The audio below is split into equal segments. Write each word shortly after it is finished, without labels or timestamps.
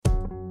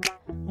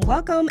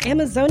Welcome,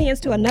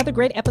 Amazonians, to another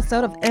great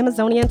episode of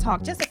Amazonian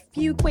Talk. Just a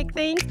few quick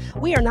things.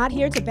 We are not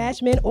here to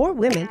bash men or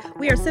women.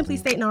 We are simply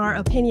stating our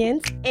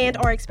opinions and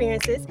our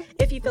experiences.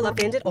 If you feel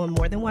offended on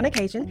more than one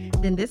occasion,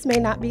 then this may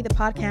not be the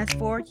podcast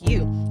for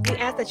you. We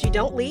ask that you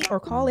don't leave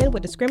or call in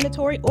with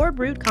discriminatory or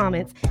rude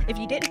comments. If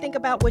you didn't think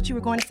about what you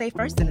were going to say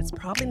first, then it's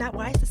probably not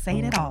wise to say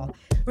it at all.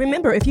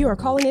 Remember, if you are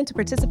calling in to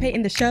participate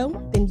in the show,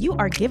 then you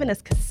are giving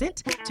us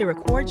consent to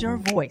record your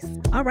voice.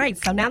 All right,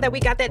 so now that we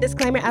got that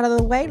disclaimer out of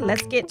the way,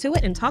 let's get to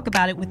it and talk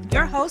about it with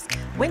your hosts,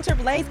 Winter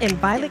Blaze and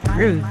Violet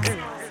Cruz.